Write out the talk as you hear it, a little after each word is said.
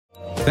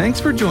Thanks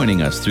for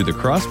joining us through the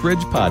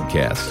Crossbridge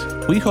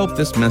Podcast. We hope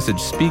this message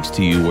speaks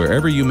to you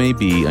wherever you may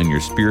be on your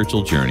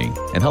spiritual journey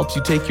and helps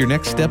you take your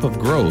next step of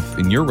growth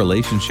in your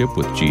relationship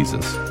with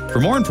Jesus.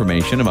 For more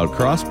information about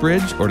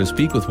Crossbridge or to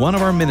speak with one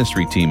of our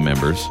ministry team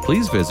members,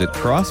 please visit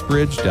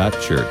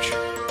crossbridge.church.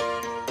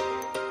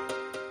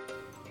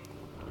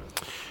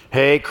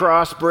 Hey,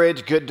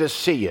 Crossbridge, good to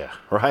see you,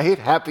 right?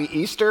 Happy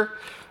Easter.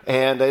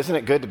 And isn't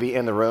it good to be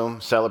in the room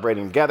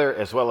celebrating together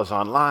as well as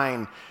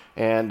online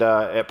and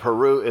at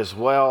Peru as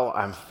well?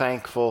 I'm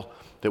thankful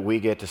that we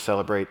get to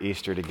celebrate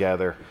Easter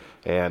together,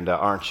 and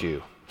aren't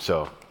you?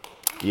 So,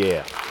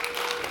 yeah.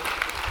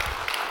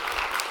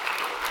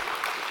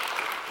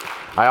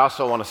 I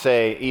also want to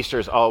say Easter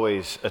is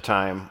always a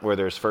time where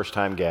there's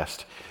first-time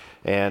guests.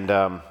 And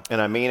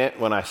I mean it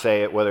when I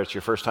say it, whether it's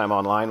your first time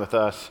online with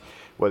us,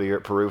 whether you're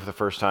at Peru for the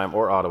first time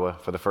or Ottawa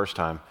for the first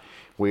time.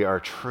 We are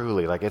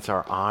truly, it's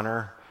our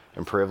honor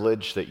and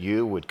privilege that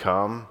you would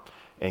come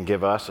and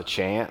give us a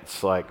chance,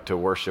 to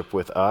worship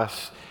with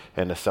us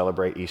and to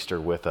celebrate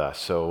Easter with us.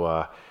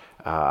 So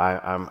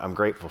I'm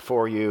grateful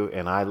for you,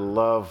 and I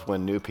love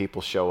when new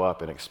people show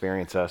up and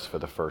experience us for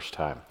the first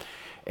time.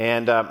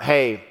 And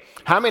hey,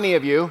 how many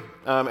of you,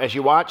 as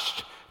you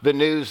watched the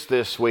news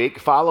this week,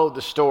 followed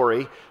the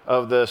story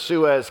of the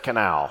Suez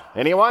Canal?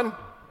 Anyone?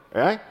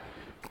 Right?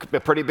 A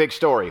pretty big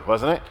story,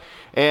 wasn't it?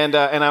 And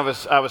I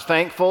was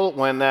thankful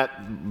when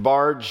that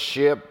barge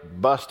ship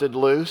busted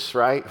loose,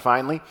 right,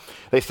 finally.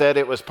 They said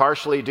it was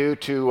partially due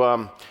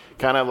to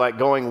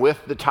going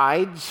with the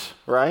tides,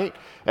 right,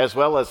 as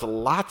well as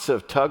lots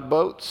of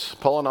tugboats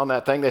pulling on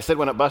that thing. They said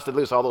when it busted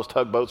loose, all those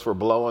tugboats were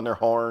blowing their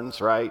horns,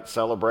 right,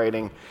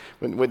 celebrating.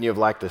 Wouldn't you have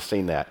liked to have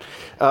seen that?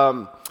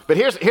 But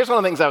here's one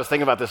of the things I was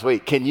thinking about this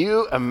week. Can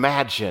you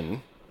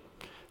imagine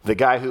the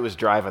guy who was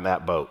driving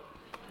that boat?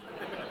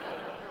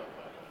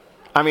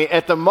 I mean,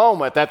 at the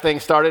moment that thing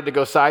started to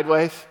go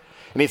sideways,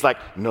 and he's like,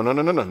 no,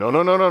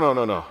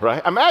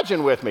 right?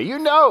 Imagine with me. You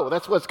know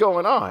that's what's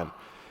going on.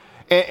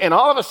 And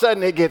all of a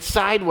sudden it gets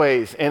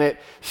sideways, and it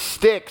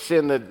sticks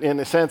in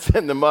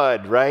the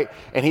mud, right?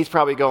 And he's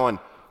probably going,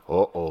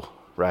 uh-oh,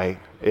 right?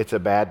 It's a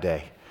bad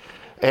day.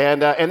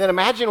 And then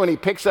imagine when he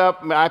picks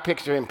up, I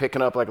picture him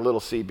picking up like a little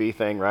CB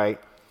thing, right?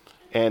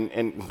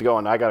 And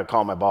going, I got to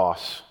call my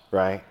boss,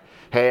 right?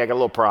 Hey, I got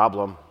a little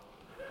problem.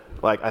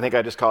 I think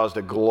I just caused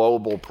a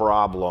global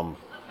problem,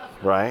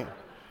 right?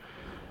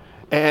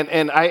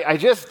 And I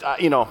just,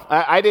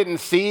 I didn't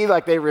see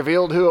they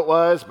revealed who it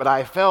was, but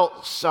I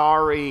felt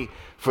sorry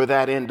for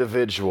that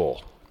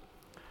individual.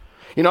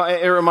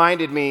 It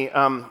reminded me,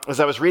 as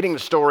I was reading the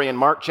story in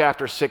Mark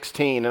chapter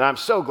 16, and I'm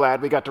so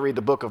glad we got to read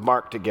the book of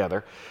Mark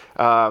together.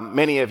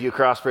 Many of you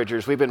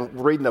Crossbridgers, we've been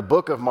reading the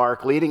book of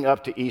Mark leading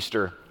up to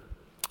Easter.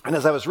 And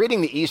as I was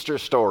reading the Easter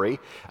story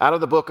out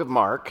of the book of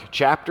Mark,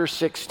 chapter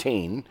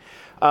 16,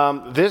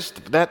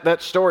 that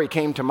story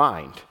came to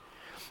mind.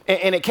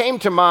 And it came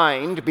to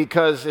mind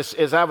because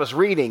as I was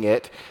reading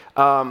it,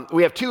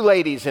 we have two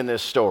ladies in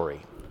this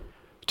story.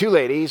 Two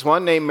ladies,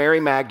 one named Mary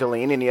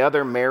Magdalene and the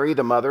other Mary,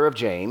 the mother of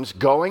James,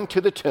 going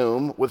to the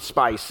tomb with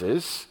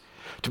spices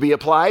to be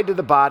applied to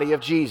the body of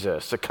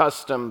Jesus, a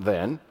custom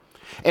then.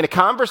 And a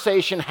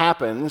conversation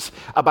happens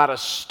about a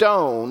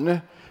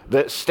stone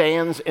that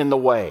stands in the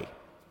way.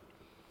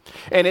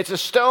 And it's a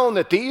stone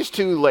that these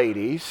two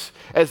ladies,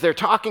 as they're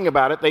talking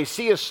about it, they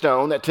see a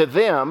stone that to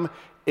them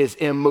is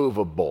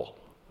immovable.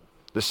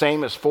 The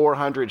same as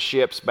 400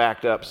 ships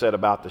backed up said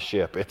about the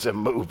ship. It's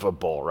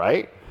immovable,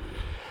 right?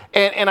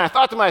 And I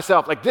thought to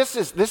myself, this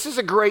is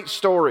a great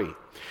story.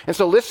 And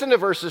so listen to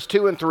verses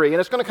 2 and 3, and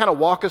it's going to kind of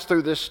walk us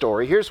through this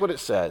story. Here's what it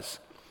says.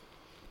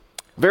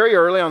 Very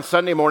early on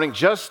Sunday morning,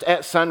 just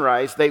at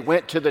sunrise, they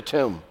went to the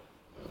tomb.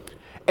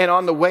 And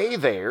on the way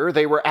there,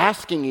 they were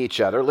asking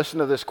each other, listen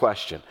to this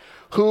question,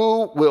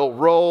 who will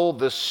roll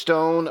the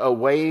stone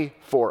away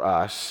for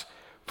us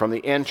from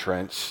the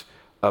entrance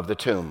of the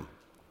tomb?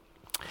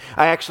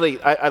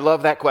 I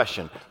love that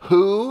question.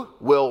 Who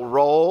will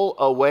roll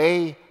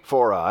away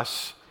for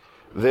us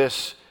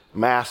this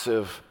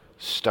massive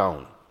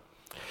stone?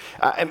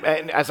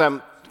 And as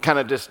I'm kind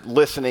of just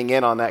listening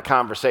in on that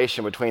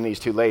conversation between these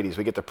two ladies,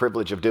 we get the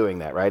privilege of doing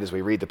that, right, as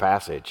we read the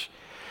passage.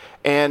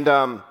 And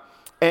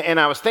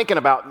I was thinking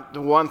about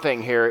one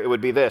thing here, it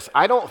would be this.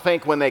 I don't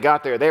think when they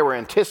got there, they were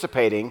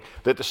anticipating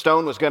that the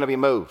stone was going to be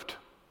moved.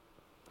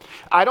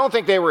 I don't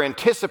think they were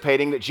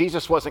anticipating that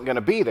Jesus wasn't going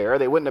to be there.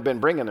 They wouldn't have been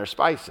bringing their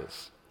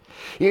spices.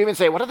 You even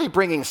say, what are they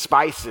bringing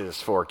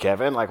spices for,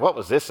 Kevin? What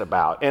was this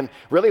about? And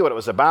really what it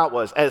was about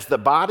was as the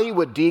body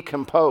would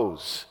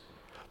decompose,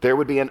 there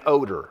would be an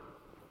odor.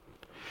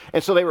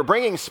 And so they were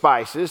bringing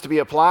spices to be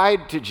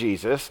applied to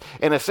Jesus,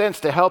 in a sense,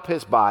 to help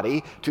his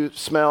body to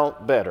smell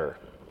better.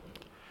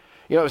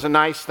 It was a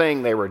nice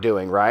thing they were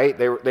doing, right?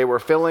 They were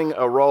filling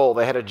a role.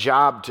 They had a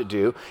job to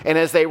do. And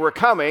as they were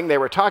coming, they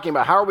were talking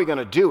about how are we going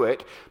to do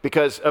it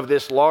because of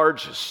this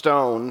large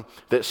stone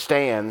that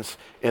stands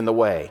in the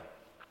way.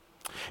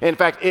 In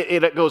fact,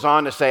 it goes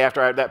on to say,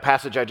 after that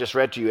passage I just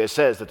read to you, it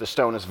says that the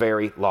stone is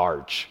very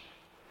large.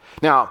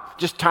 Now,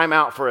 just time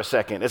out for a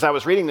second. As I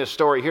was reading this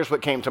story, here's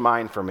what came to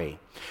mind for me.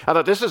 I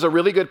thought this is a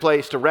really good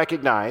place to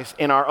recognize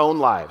in our own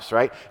lives,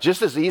 right?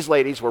 Just as these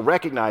ladies were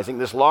recognizing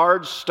this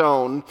large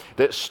stone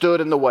that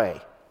stood in the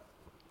way.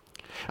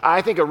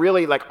 I think a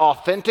really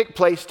authentic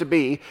place to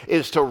be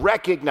is to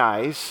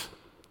recognize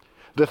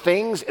the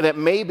things that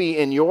may be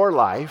in your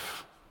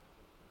life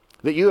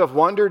that you have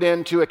wandered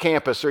into a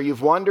campus or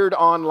you've wandered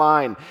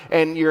online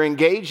and you're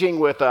engaging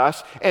with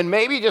us, and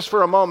maybe just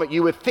for a moment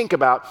you would think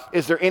about,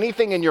 is there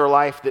anything in your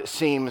life that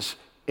seems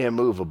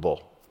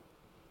immovable?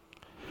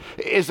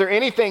 Is there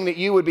anything that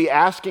you would be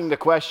asking the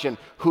question,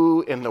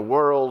 who in the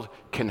world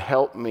can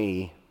help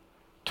me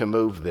to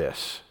move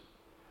this?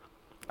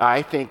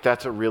 I think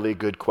that's a really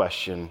good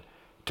question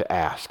to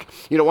ask.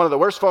 You know, one of the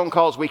worst phone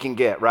calls we can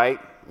get, right?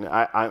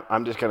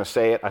 I'm just going to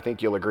say it. I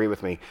think you'll agree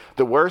with me.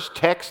 The worst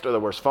text or the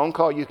worst phone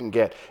call you can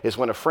get is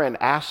when a friend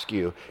asks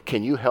you,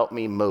 can you help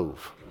me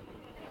move?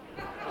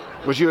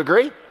 Would you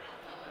agree?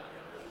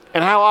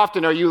 And how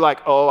often are you like,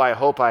 oh, I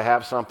hope I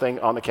have something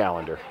on the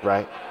calendar,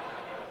 right?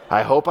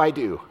 I hope I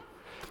do.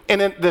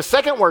 And then the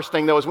second worst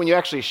thing, though, is when you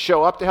actually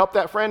show up to help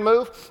that friend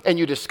move and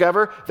you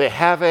discover they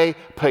have a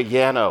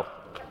piano,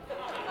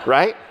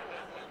 right?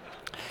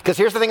 Because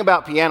here's the thing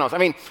about pianos. I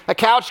mean, a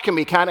couch can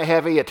be kind of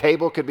heavy, a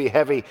table could be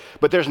heavy,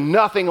 but there's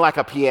nothing like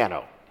a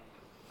piano.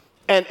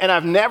 And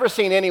I've never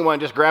seen anyone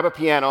just grab a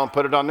piano and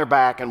put it on their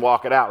back and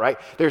walk it out, right?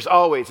 There's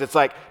always, it's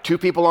like 2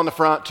 people on the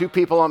front, 2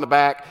 people on the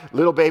back,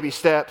 little baby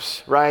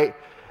steps, right?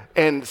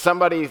 And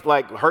somebody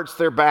hurts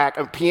their back.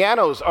 And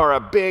pianos are a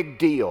big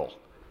deal.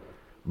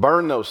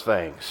 Burn those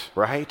things,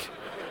 right?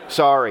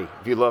 Sorry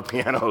if you love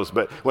pianos,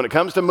 but when it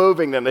comes to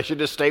moving them, they should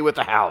just stay with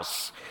the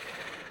house.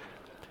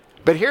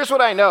 But here's what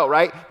I know,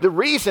 right? The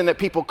reason that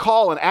people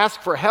call and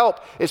ask for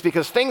help is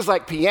because things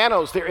like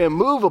pianos, they're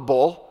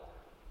immovable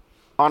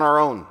on our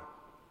own.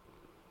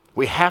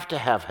 We have to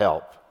have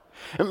help.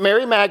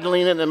 Mary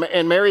Magdalene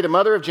and Mary, the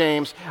mother of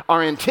James,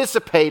 are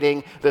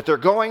anticipating that they're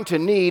going to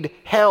need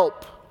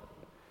help.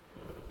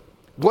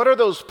 What are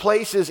those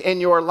places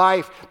in your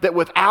life that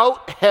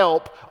without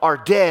help are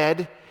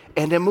dead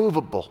and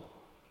immovable?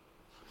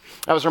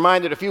 I was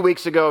reminded a few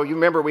weeks ago, you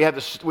remember we had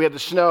the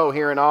snow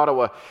here in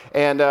Ottawa,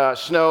 and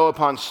snow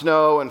upon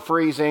snow and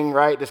freezing,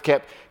 right? Just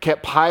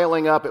kept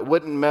piling up. It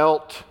wouldn't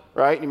melt,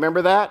 right? You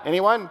remember that?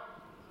 Anyone?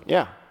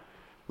 Yeah.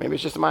 Maybe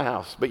it's just in my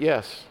house, but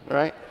yes,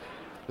 right?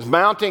 It was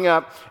mounting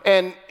up.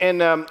 And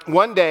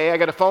one day I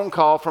got a phone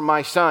call from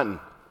my son,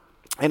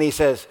 and he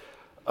says,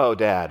 oh,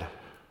 Dad,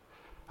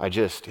 I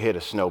just hit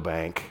a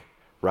snowbank.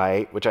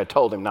 Right? Which I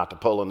told him not to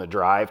pull in the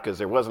drive because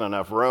there wasn't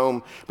enough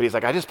room. But he's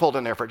like, I just pulled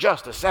in there for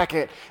just a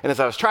second. And as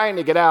I was trying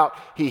to get out,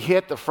 he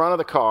hit the front of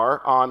the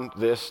car on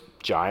this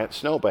giant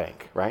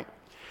snowbank, right?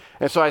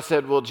 And so I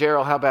said, well,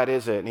 Gerald, how bad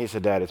is it? And he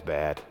said, Dad, it's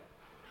bad.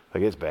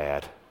 It's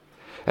bad.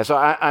 And so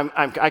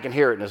I can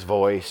hear it in his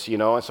voice, you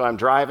know. And so I'm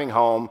driving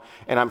home,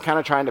 and I'm kind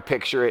of trying to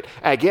picture it.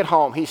 I get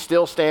home, he's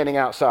still standing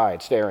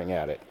outside staring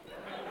at it.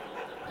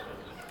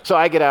 So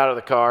I get out of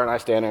the car, and I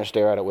stand there and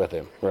stare at it with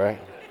him,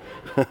 right?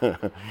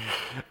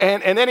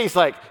 and then he's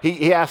like,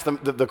 he asked them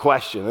the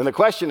question. And the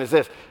question is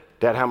this,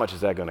 Dad, how much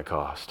is that going to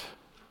cost?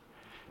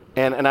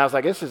 And I was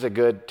like, this is a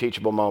good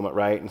teachable moment,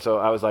 right? And so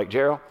I was like,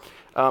 Gerald,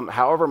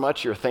 however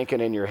much you're thinking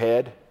in your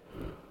head,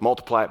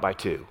 multiply it by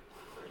 2.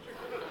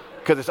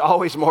 Because it's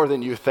always more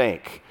than you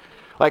think.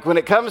 Like when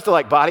it comes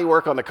to body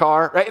work on the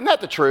car, right? Isn't that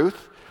the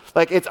truth?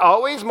 It's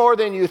always more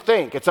than you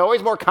think. It's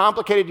always more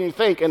complicated than you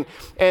think.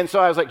 And so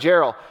I was like,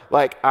 Gerald,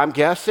 I'm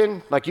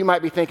guessing, you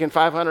might be thinking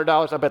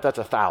 $500. I bet that's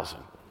 $1,000.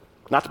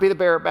 Not to be the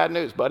bearer of bad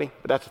news, buddy,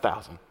 but that's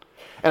 $1,000.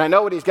 And I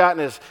know what he's got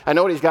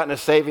in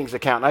his savings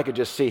account, and I could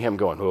just see him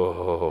going,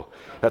 oh,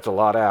 that's a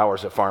lot of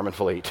hours at Farm and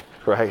Fleet,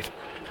 right?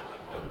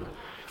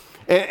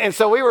 And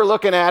so we were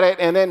looking at it,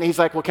 and then he's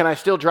like, well, can I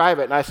still drive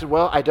it? And I said,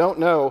 well, I don't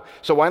know.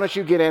 So why don't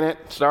you get in it,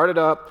 start it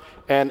up,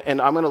 and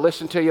I'm going to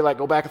listen to you,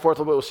 go back and forth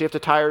a little bit. We'll see if the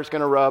tire's going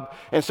to rub.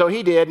 And so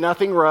he did.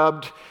 Nothing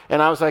rubbed.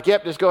 And I was like,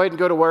 yep, just go ahead and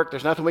go to work.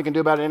 There's nothing we can do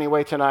about it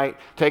anyway tonight.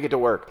 Take it to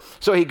work.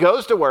 So he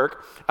goes to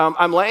work.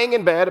 I'm laying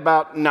in bed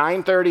about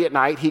 9:30 at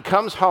night. He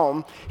comes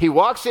home. He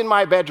walks in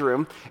my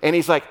bedroom, and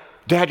he's like,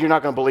 Dad, you're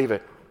not going to believe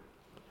it.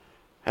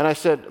 And I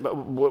said,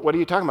 what are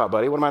you talking about,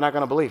 buddy? What am I not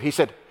going to believe? He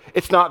said,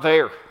 it's not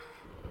there.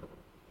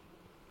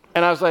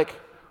 And I was like,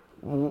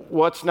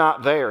 what's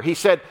not there? He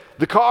said,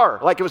 the car,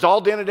 it was all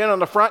dented in on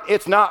the front,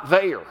 it's not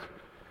there.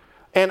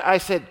 And I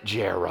said,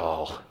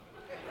 Gerald.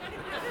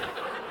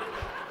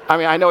 I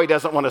mean, I know he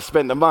doesn't want to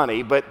spend the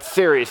money, but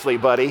seriously,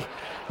 buddy,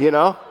 you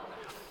know?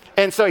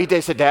 And so he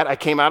said, Dad, I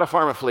came out of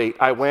Farm and Fleet.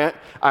 I went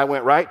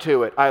right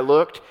to it. I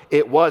looked,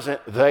 it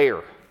wasn't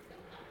there.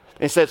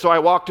 And said, so I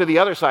walked to the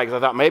other side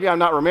because I thought maybe I'm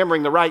not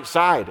remembering the right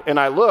side. And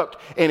I looked,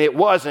 and it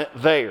wasn't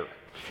there.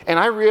 And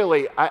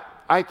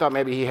I thought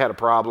maybe he had a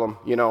problem,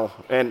 you know,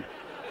 and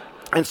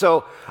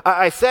so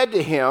I said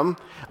to him,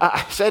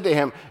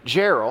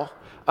 Gerald,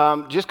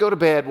 just go to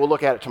bed. We'll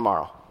look at it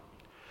tomorrow.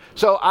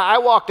 So I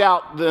walked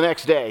out the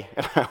next day,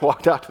 and I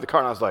walked out to the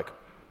car, and I was like,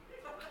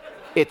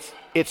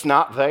 it's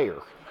not there.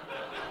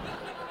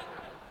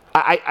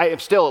 I am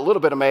still a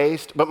little bit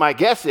amazed, but my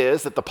guess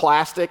is that the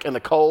plastic and the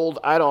cold,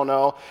 I don't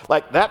know,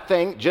 like that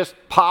thing just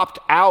popped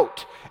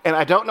out. And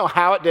I don't know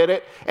how it did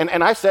it.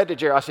 And I said to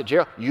Gerald,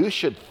 Gerald, you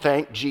should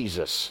thank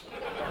Jesus.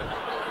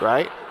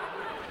 Right?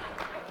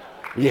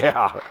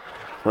 Yeah,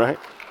 right?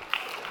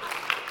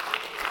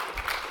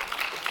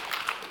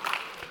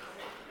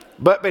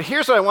 But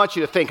here's what I want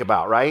you to think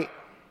about, right?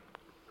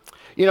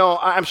 You know,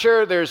 I'm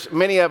sure there's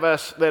many of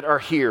us that are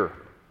here.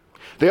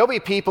 There'll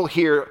be people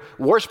here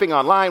worshiping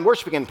online,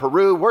 worshiping in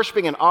Peru,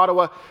 worshiping in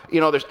Ottawa.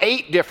 You know, there's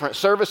 8 different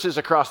services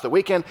across the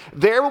weekend.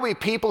 There will be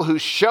people who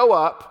show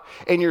up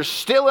and you're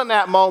still in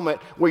that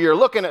moment where you're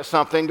looking at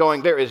something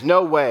going, there is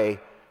no way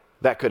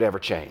that could ever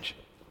change.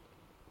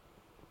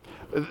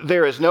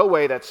 There is no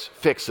way that's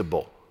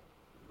fixable.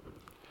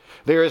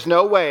 There is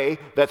no way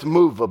that's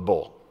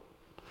movable.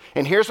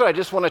 And here's what I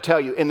just want to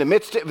tell you. In the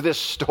midst of this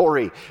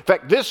story, in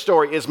fact, this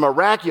story is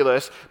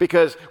miraculous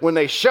because when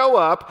they show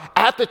up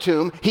at the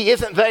tomb, he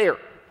isn't there.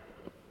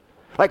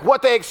 Like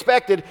what they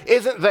expected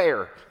isn't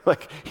there.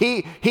 Like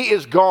he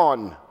is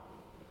gone.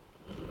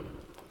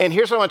 And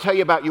here's what I want to tell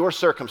you about your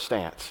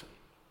circumstance.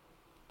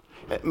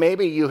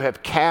 Maybe you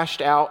have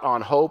cashed out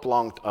on hope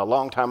a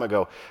long time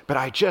ago, but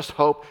I just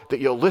hope that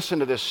you'll listen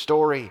to this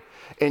story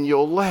and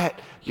you'll let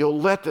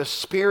the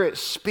Spirit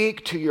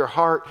speak to your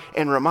heart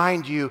and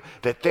remind you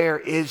that there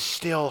is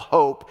still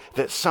hope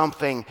that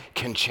something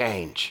can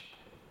change.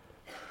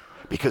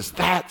 Because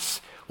that's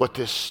what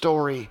this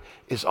story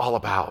is all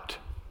about.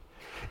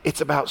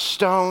 It's about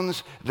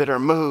stones that are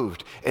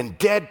moved and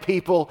dead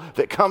people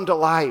that come to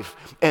life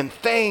and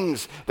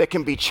things that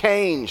can be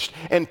changed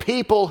and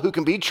people who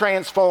can be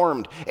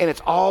transformed. And it's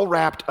all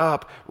wrapped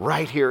up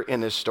right here in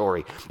this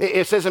story.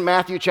 It says in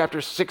Matthew chapter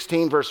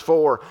 16, verse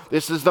 4,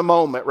 this is the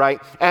moment, right?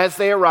 As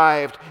they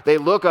arrived, they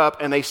look up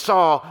and they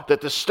saw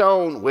that the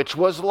stone, which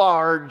was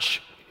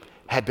large,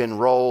 had been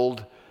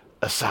rolled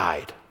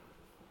aside.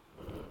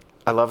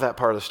 I love that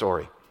part of the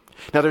story.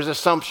 Now, there's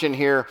assumption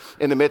here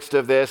in the midst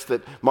of this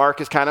that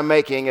Mark is kind of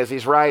making as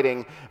he's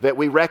writing that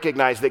we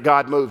recognize that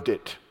God moved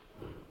it.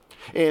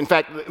 In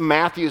fact,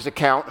 Matthew's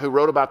account, who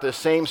wrote about this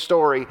same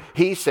story,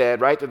 he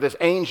said, right, that this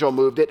angel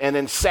moved it and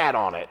then sat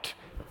on it.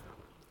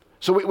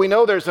 So we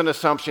know there's an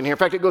assumption here. In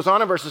fact, it goes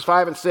on in verses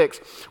 5 and 6.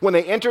 When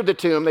they entered the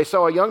tomb, they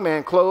saw a young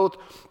man clothed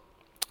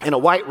in a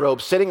white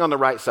robe sitting on the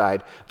right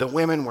side. The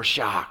women were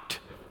shocked.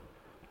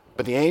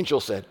 But the angel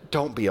said,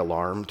 "Don't be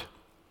alarmed.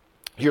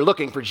 You're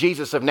looking for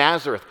Jesus of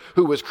Nazareth,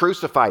 who was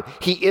crucified.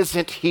 He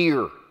isn't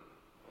here.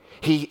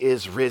 He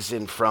is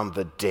risen from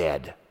the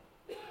dead.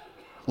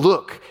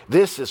 Look,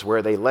 this is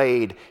where they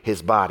laid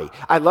his body."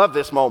 I love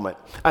this moment.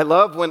 I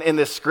love when in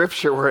this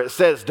scripture where it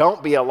says,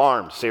 "Don't be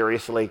alarmed."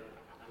 Seriously?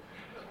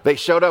 They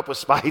showed up with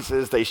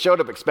spices. They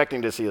showed up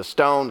expecting to see a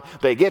stone.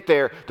 They get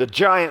there. The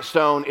giant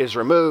stone is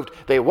removed.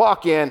 They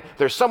walk in.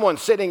 There's someone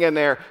sitting in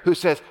there who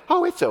says,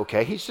 "Oh, it's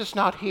okay. He's just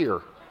not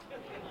here."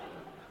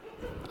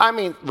 I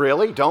mean,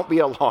 really? Don't be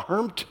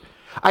alarmed?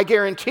 I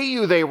guarantee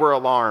you they were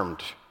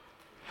alarmed.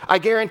 I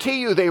guarantee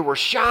you they were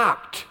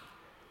shocked.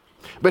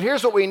 But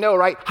here's what we know,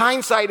 right?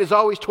 Hindsight is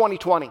always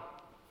 20/20.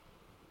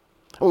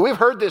 Well, we've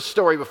heard this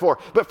story before,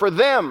 but for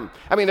them,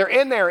 I mean, they're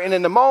in there and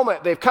in the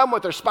moment, they've come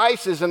with their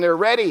spices and they're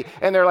ready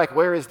and they're like,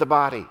 "Where is the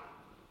body?"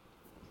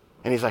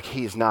 And he's like,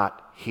 "He's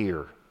not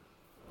here."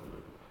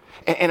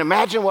 And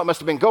imagine what must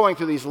have been going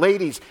through these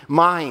ladies'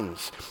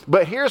 minds.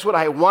 But here's what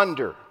I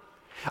wonder.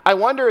 I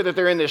wonder that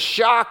they're in this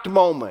shocked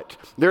moment.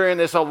 They're in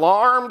this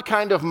alarmed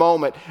kind of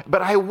moment.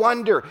 But I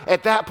wonder,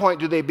 at that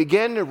point, do they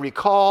begin to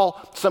recall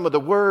some of the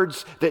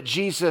words that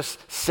Jesus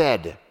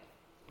said?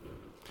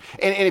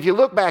 And if you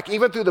look back,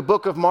 even through the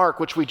book of Mark,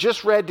 which we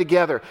just read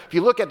together, if you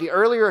look at the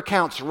earlier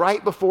accounts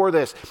right before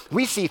this,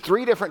 we see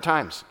 3 different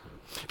times.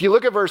 If you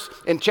look at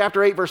in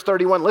chapter 8, verse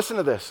 31, listen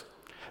to this.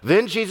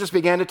 Then Jesus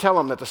began to tell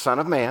them that the Son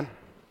of Man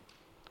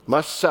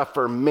must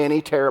suffer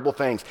many terrible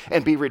things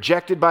and be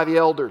rejected by the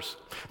elders,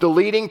 the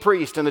leading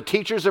priests, and the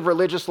teachers of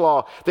religious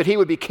law, that he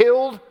would be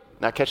killed,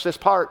 now catch this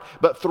part,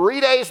 but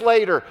 3 days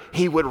later,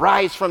 he would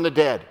rise from the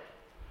dead.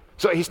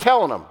 So he's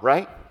telling them,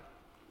 right?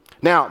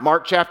 Now,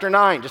 Mark chapter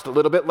 9, just a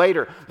little bit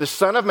later, the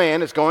Son of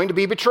Man is going to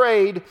be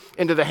betrayed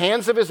into the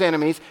hands of his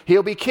enemies.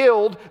 He'll be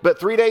killed, but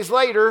 3 days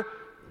later,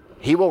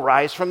 he will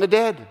rise from the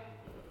dead.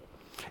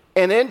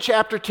 And in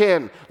chapter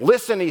 10,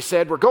 listen, he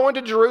said, "We're going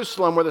to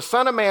Jerusalem where the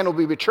Son of Man will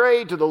be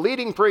betrayed to the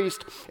leading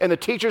priest and the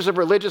teachers of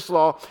religious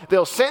law.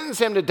 They'll sentence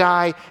him to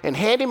die and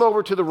hand him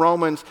over to the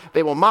Romans.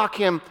 They will mock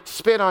him,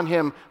 spit on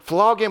him,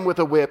 flog him with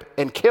a whip,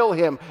 and kill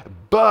him.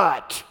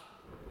 But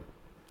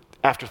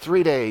after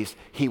 3 days,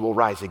 he will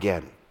rise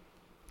again."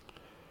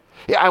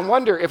 Yeah, I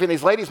wonder if in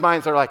these ladies'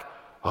 minds they're like,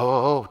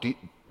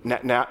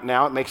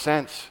 now it makes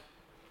sense.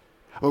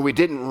 Well, we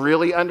didn't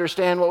really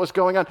understand what was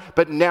going on,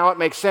 but now it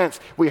makes sense.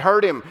 We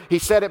heard him. He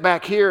said it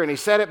back here, and he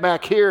said it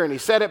back here, and he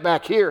said it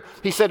back here.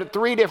 He said it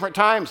 3 different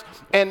times.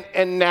 And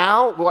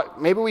now,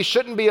 maybe we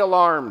shouldn't be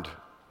alarmed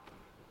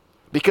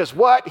because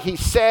what he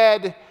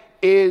said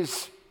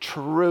is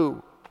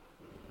true.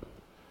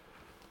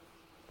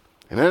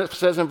 And then it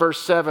says in verse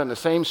 7, the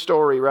same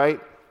story, right?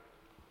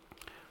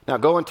 Now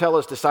go and tell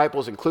his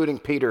disciples, including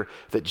Peter,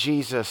 that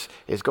Jesus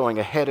is going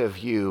ahead of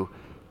you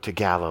to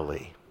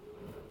Galilee.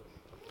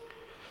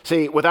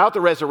 See, without the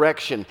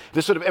resurrection,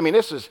 this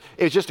is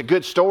just a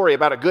good story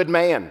about a good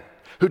man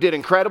who did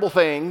incredible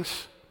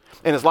things,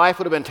 and his life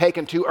would have been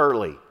taken too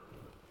early.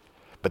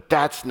 But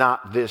that's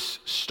not this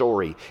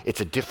story.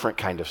 It's a different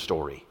kind of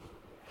story.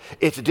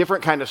 It's a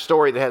different kind of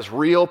story that has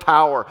real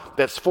power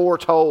that's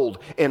foretold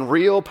and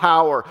real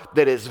power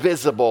that is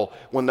visible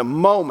when the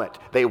moment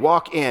they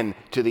walk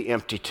into the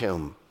empty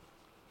tomb.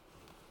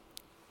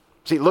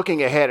 See,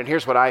 looking ahead, and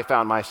here's what I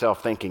found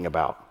myself thinking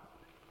about.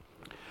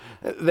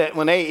 That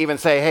when they even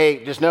say,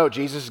 hey, just know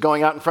Jesus is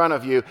going out in front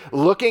of you,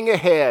 looking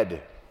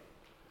ahead,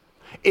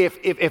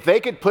 if they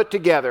could put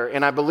together,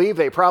 and I believe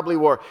they probably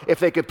were, if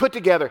they could put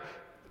together,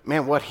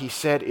 man, what he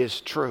said is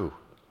true.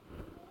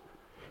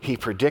 He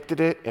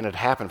predicted it and it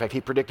happened. In fact, he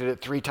predicted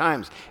it 3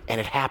 times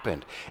and it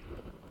happened.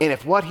 And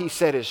if what he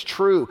said is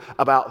true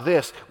about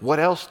this, what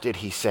else did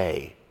he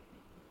say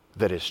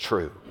that is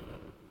true?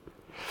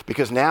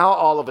 Because now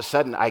all of a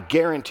sudden, I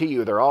guarantee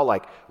you, they're all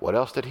like, what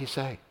else did he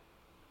say?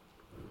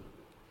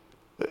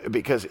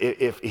 Because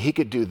if he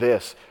could do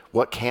this,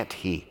 what can't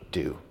he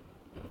do?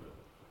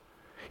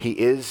 He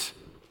is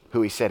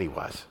who he said he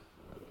was.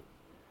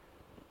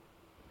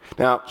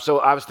 Now, so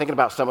I was thinking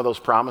about some of those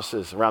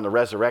promises around the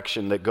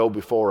resurrection that go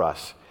before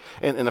us.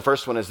 And the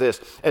first one is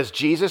this: as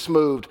Jesus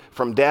moved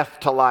from death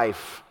to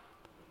life,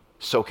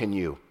 so can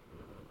you.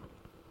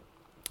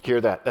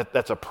 Hear that?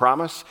 That's a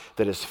promise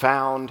that is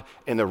found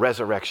in the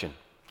resurrection.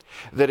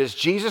 That as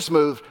Jesus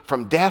moved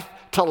from death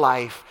to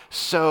life,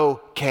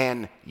 so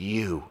can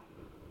you.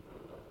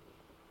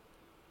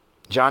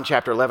 John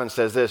chapter 11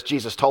 says this: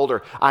 Jesus told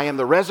her, I am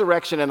the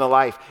resurrection and the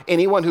life.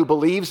 Anyone who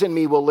believes in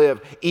me will live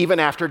even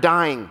after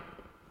dying.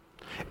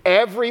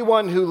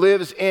 Everyone who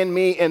lives in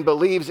me and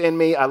believes in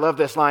me, I love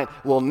this line,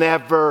 will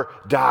never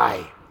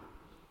die.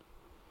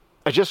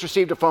 I just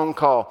received a phone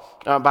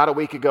call about a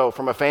week ago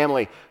from a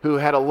family who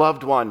had a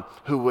loved one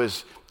who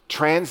was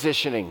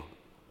transitioning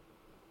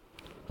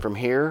from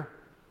here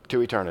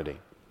to eternity.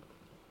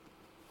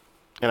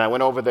 And I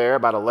went over there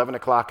about 11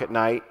 o'clock at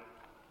night,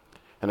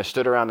 and I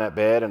stood around that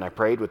bed and I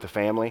prayed with the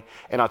family.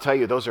 And I'll tell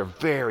you, those are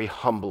very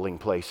humbling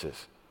places.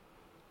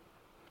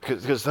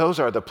 Because those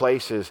are the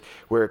places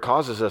where it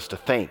causes us to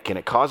think, and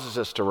it causes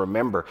us to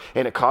remember,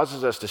 and it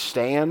causes us to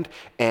stand,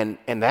 and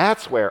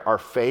that's where our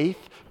faith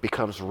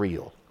becomes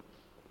real.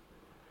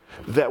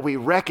 That we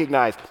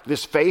recognize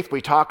this faith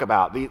we talk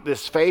about,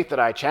 this faith that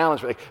I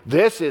challenge,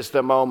 this is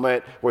the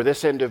moment where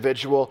this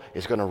individual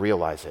is going to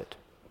realize it.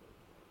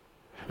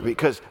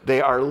 Because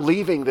they are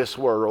leaving this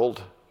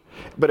world,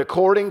 but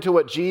according to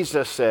what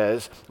Jesus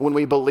says, when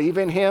we believe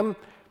in him,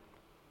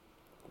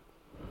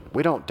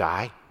 we don't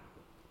die.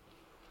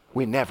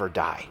 We never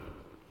die.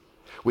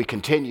 We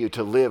continue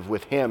to live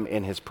with him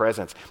in his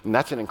presence. And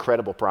that's an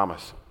incredible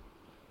promise.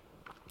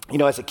 You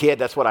know, as a kid,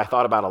 that's what I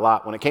thought about a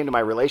lot. When it came to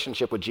my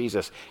relationship with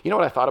Jesus, you know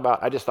what I thought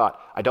about? I just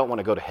thought, I don't want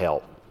to go to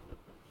hell.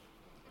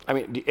 I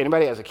mean,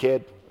 anybody as a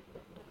kid?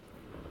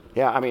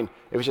 Yeah, I mean,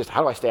 it was just,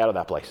 how do I stay out of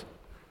that place?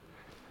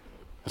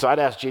 And so I'd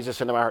ask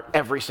Jesus into my heart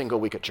every single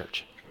week at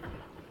church.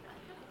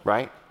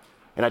 Right?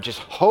 And I just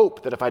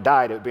hope that if I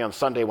died, it would be on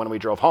Sunday when we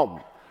drove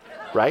home.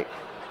 Right?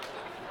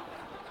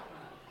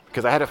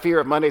 Because I had a fear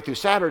of Monday through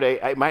Saturday,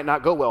 it might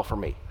not go well for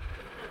me.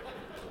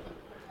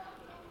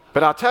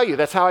 But I'll tell you,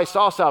 that's how I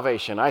saw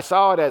salvation. I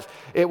saw it as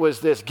it was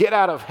this get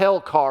out of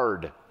hell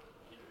card.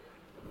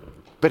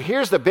 But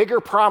here's the bigger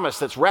promise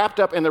that's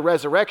wrapped up in the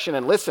resurrection.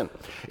 And listen,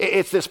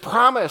 it's this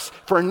promise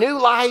for new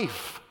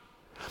life.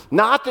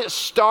 Not that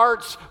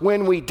starts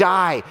when we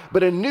die,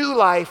 but a new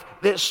life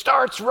that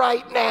starts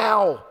right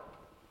now.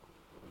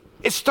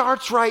 It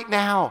starts right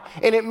now.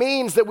 And it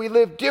means that we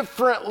live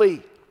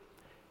differently,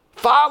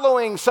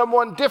 following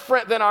someone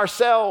different than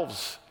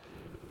ourselves,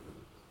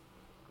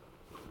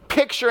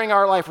 picturing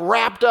our life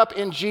wrapped up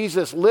in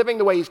Jesus, living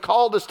the way he's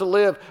called us to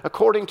live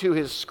according to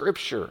his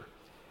scripture.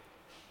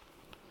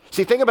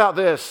 See, think about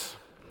this.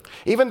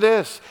 Even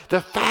this, the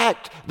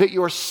fact that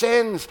your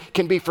sins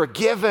can be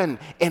forgiven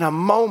in a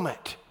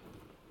moment,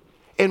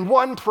 in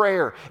one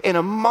prayer, in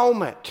a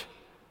moment.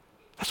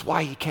 That's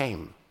why he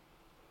came,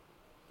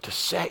 to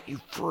set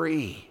you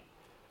free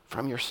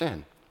from your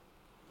sin.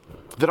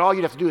 That all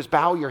you'd have to do is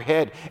bow your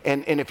head,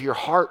 and if your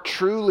heart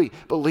truly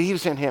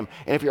believes in him,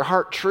 and if your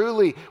heart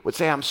truly would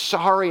say, I'm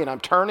sorry and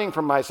I'm turning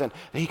from my sin,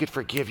 that he could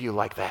forgive you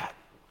like that.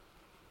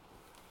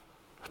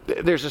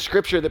 There's a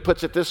scripture that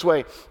puts it this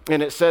way,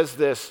 and it says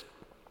this: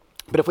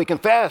 but if we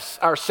confess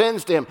our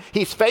sins to him,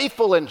 he's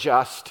faithful and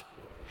just,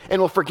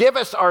 and will forgive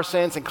us our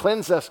sins and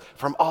cleanse us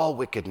from all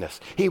wickedness.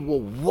 He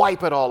will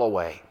wipe it all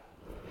away.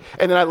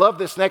 And then I love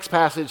this next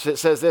passage that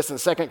says this in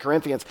 2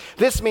 Corinthians.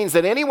 This means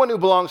that anyone who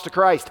belongs to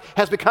Christ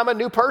has become a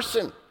new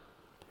person.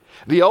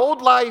 The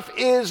old life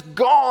is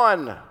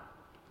gone,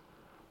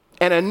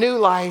 and a new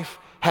life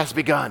has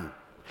begun.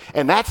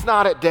 And that's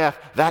not at death,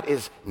 that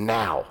is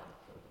now.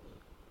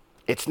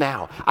 It's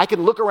now. I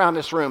can look around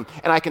this room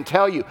and I can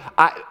tell you,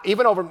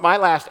 even over my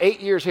last 8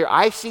 years here,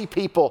 I see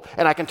people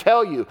and I can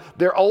tell you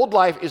their old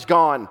life is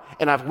gone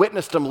and I've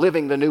witnessed them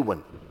living the new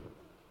one.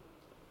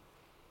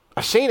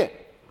 I've seen it.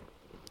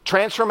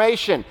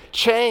 Transformation,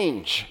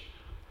 change.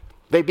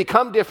 They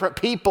become different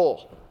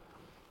people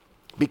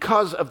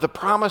because of the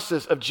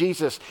promises of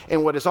Jesus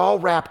and what is all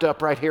wrapped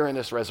up right here in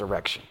this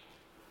resurrection.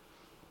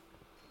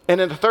 And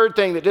then the third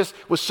thing that just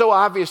was so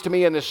obvious to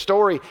me in this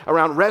story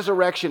around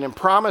resurrection and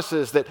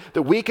promises that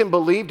we can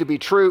believe to be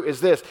true is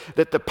this,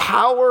 that the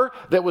power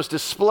that was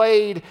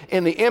displayed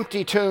in the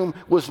empty tomb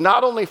was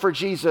not only for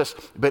Jesus,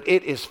 but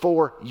it is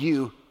for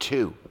you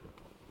too.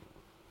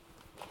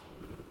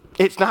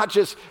 It's not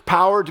just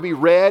power to be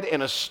read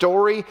in a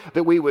story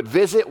that we would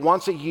visit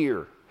once a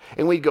year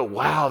and we'd go,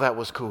 wow, that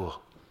was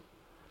cool.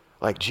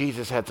 Like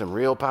Jesus had some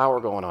real power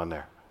going on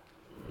there.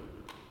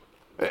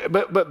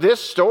 But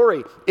this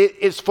story, it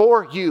is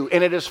for you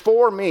and it is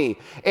for me.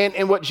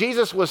 And what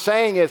Jesus was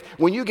saying is,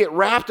 when you get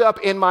wrapped up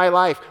in my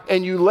life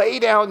and you lay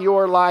down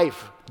your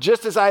life,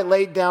 just as I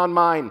laid down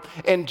mine,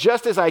 and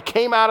just as I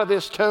came out of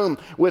this tomb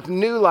with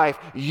new life,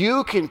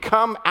 you can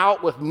come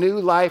out with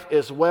new life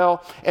as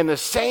well. And the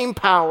same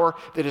power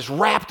that is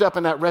wrapped up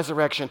in that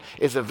resurrection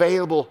is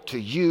available to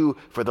you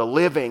for the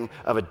living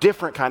of a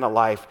different kind of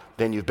life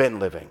than you've been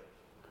living.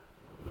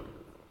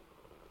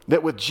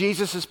 That with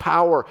Jesus'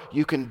 power,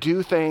 you can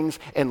do things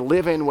and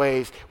live in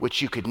ways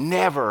which you could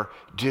never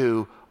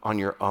do on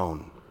your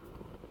own.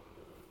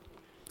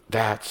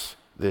 That's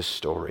this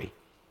story.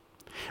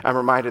 I'm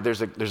reminded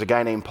there's a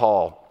guy named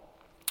Paul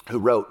who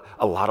wrote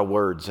a lot of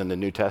words in the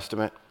New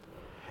Testament.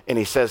 And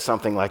he says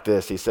something like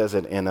this. He says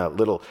it in a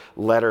little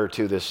letter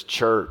to this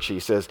church.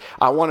 He says,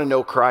 I want to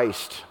know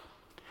Christ,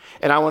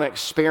 and I want to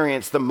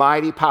experience the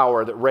mighty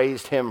power that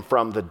raised him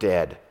from the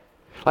dead.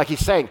 Like he's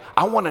saying,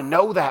 I want to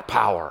know that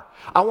power.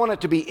 I want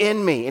it to be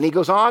in me. And he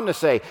goes on to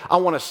say, I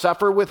want to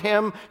suffer with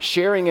him,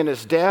 sharing in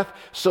his death,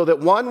 so that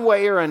one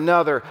way or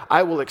another,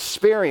 I will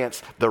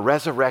experience the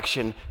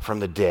resurrection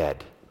from the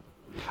dead.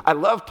 I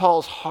love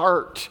Paul's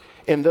heart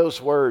in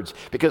those words,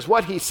 because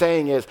what he's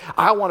saying is,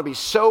 I want to be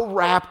so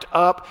wrapped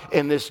up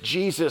in this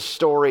Jesus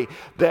story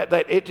that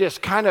it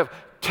just kind of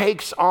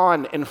takes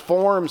on and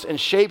forms and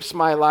shapes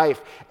my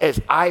life as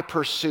I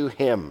pursue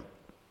him.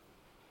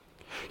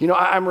 You know,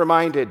 I'm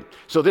reminded,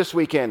 so this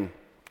weekend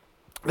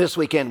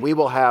we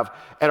will have,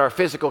 at our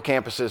physical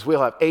campuses,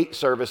 we'll have 8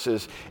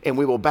 services and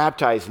we will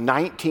baptize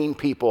 19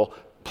 people,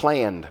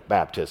 planned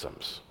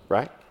baptisms,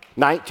 right?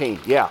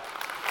 19, yeah.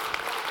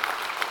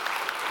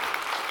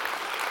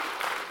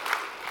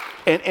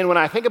 And when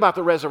I think about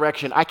the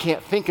resurrection, I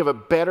can't think of a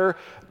better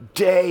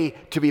day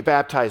to be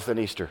baptized than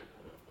Easter.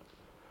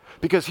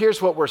 Because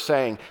here's what we're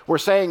saying. We're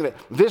saying that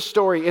this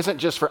story isn't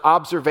just for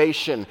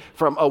observation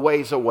from a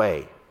ways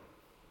away.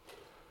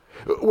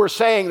 We're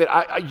saying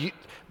that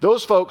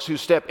those folks who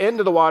step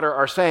into the water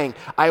are saying,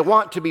 I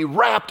want to be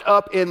wrapped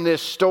up in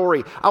this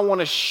story. I want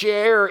to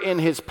share in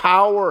his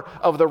power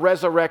of the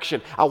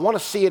resurrection. I want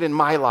to see it in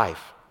my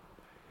life.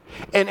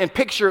 And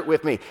picture it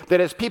with me,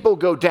 that as people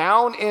go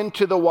down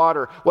into the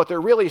water, what they're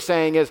really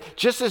saying is,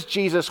 just as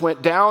Jesus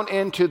went down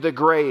into the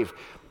grave,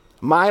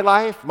 my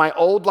life, my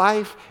old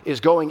life, is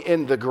going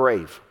in the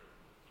grave.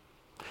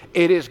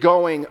 It is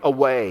going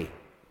away.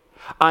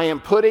 I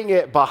am putting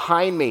it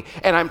behind me,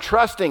 and I'm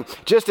trusting,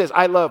 just as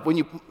I love,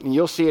 and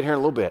you'll see it here in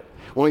a little bit,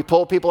 when we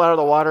pull people out of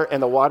the water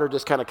and the water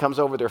just kind of comes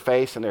over their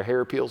face and their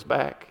hair peels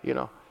back, you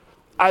know.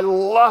 I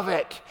love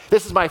it.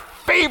 This is my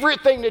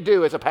favorite thing to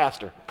do as a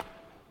pastor.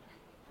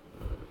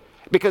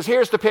 Because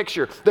here's the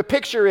picture. The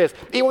picture is,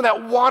 even when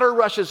that water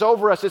rushes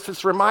over us, it's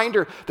this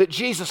reminder that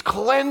Jesus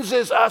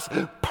cleanses us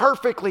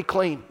perfectly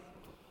clean.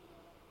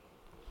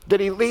 That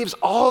he leaves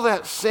all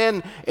that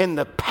sin in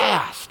the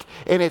past,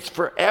 and it's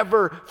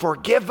forever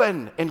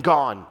forgiven and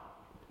gone.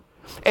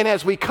 And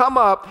as we come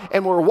up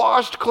and we're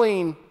washed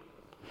clean,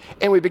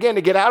 and we begin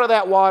to get out of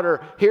that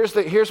water, here's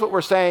what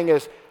we're saying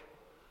is,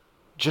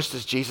 just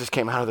as Jesus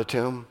came out of the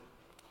tomb,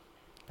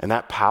 and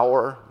that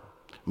power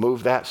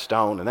moved that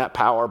stone, and that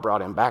power brought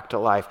him back to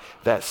life,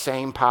 that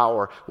same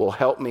power will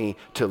help me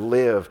to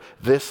live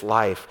this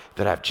life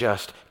that I've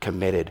just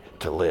committed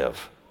to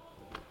live.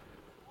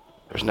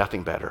 There's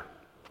nothing better.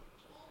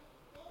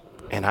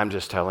 And I'm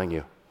just telling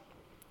you.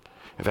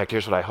 In fact,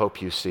 here's what I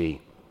hope you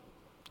see.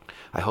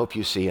 I hope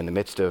you see in the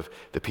midst of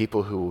the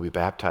people who will be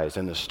baptized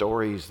and the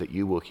stories that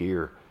you will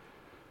hear,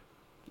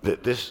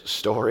 that this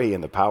story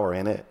and the power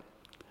in it,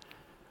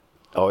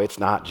 it's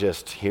not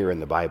just here in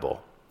the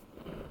Bible.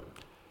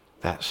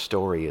 That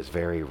story is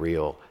very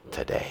real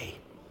today.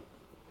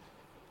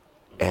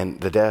 And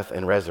the death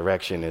and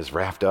resurrection is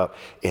wrapped up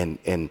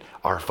in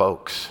our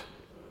folks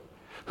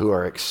who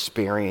are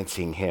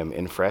experiencing him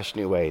in fresh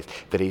new ways,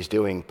 that he's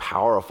doing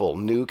powerful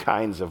new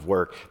kinds of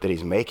work, that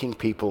he's making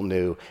people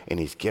new, and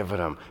he's given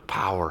them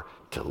power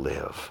to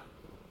live.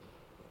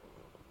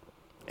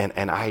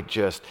 And I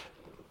just,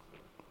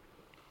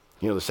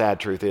 the sad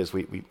truth is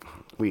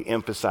we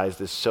emphasize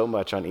this so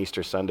much on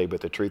Easter Sunday,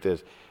 but the truth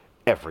is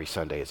every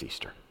Sunday is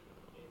Easter.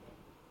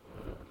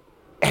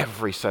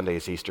 every Sunday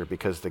is Easter,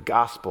 because the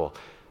gospel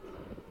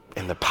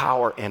and the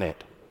power in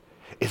it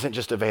isn't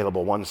just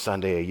available one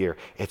Sunday a year.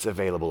 It's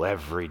available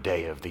every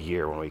day of the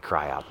year when we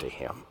cry out to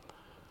him.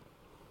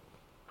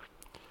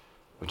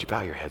 Would you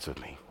bow your heads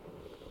with me?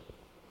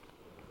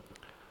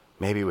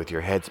 Maybe with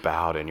your heads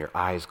bowed and your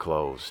eyes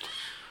closed.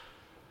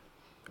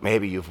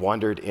 Maybe you've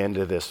wandered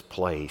into this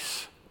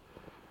place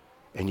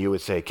and you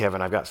would say,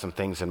 Kevin, I've got some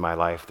things in my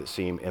life that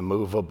seem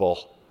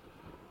immovable,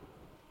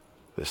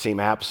 that seem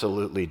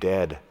absolutely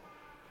dead.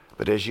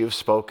 But as you've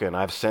spoken,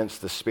 I've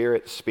sensed the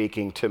Spirit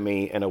speaking to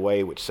me in a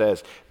way which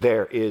says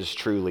there is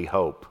truly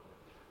hope.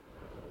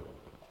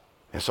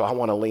 And so I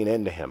want to lean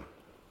into him.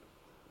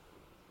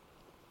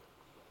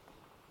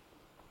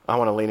 I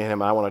want to lean into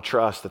him. I want to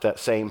trust that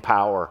same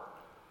power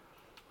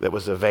that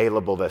was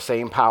available, that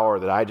same power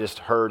that I just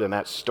heard in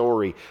that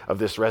story of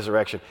this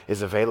resurrection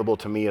is available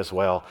to me as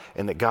well,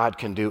 and that God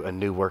can do a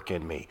new work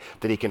in me,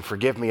 that he can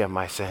forgive me of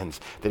my sins,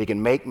 that he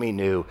can make me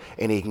new,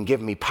 and he can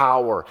give me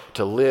power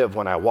to live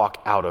when I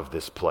walk out of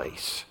this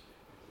place.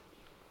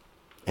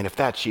 And if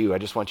that's you, I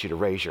just want you to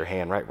raise your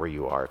hand right where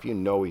you are. If you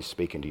know he's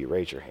speaking to you,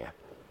 raise your hand.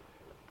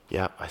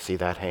 Yep, I see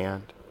that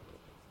hand.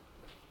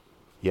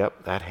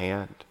 Yep, that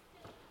hand.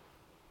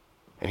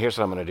 And here's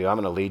what I'm going to do. I'm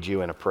going to lead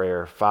you in a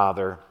prayer.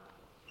 Father,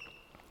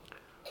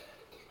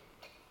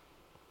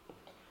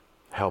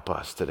 help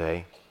us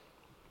today.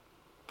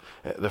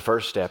 The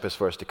first step is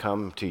for us to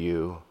come to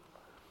you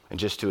and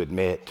just to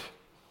admit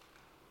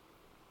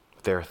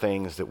there are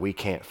things that we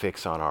can't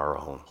fix on our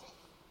own.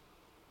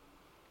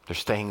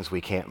 There's things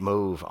we can't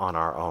move on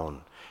our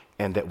own,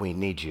 and that we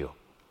need you.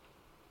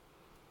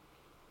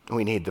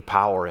 We need the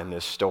power in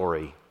this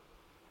story.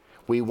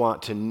 We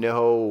want to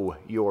know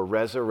your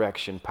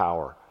resurrection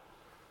power.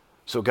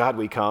 So God,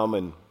 we come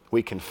and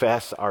we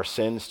confess our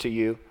sins to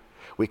you.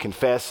 We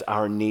confess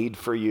our need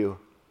for you.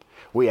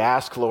 We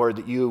ask, Lord,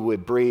 that you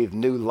would breathe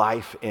new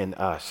life in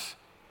us.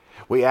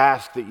 We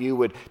ask that you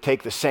would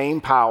take the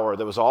same power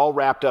that was all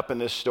wrapped up in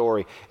this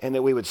story and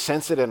that we would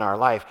sense it in our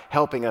life,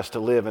 helping us to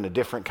live in a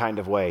different kind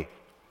of way.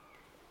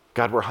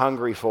 God, we're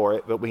hungry for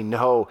it, but we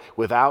know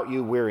without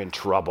you, we're in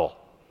trouble.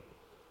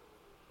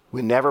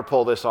 We never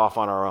pull this off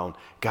on our own.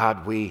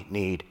 God, we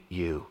need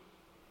you.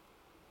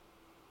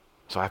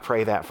 So I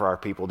pray that for our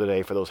people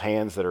today, for those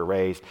hands that are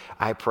raised.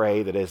 I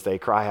pray that as they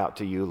cry out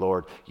to you,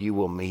 Lord, you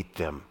will meet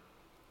them.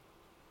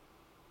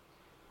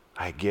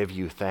 I give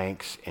you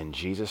thanks. In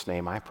Jesus'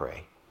 name I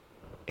pray.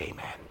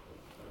 Amen.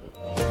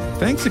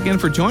 Thanks again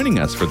for joining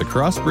us for the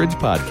Crossbridge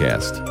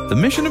Podcast. The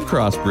mission of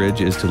Crossbridge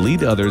is to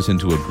lead others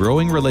into a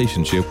growing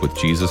relationship with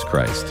Jesus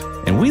Christ.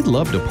 And we'd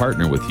love to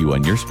partner with you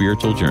on your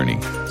spiritual journey.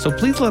 So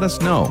please let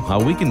us know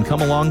how we can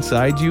come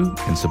alongside you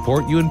and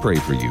support you and pray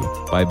for you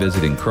by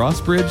visiting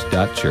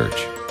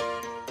crossbridge.church.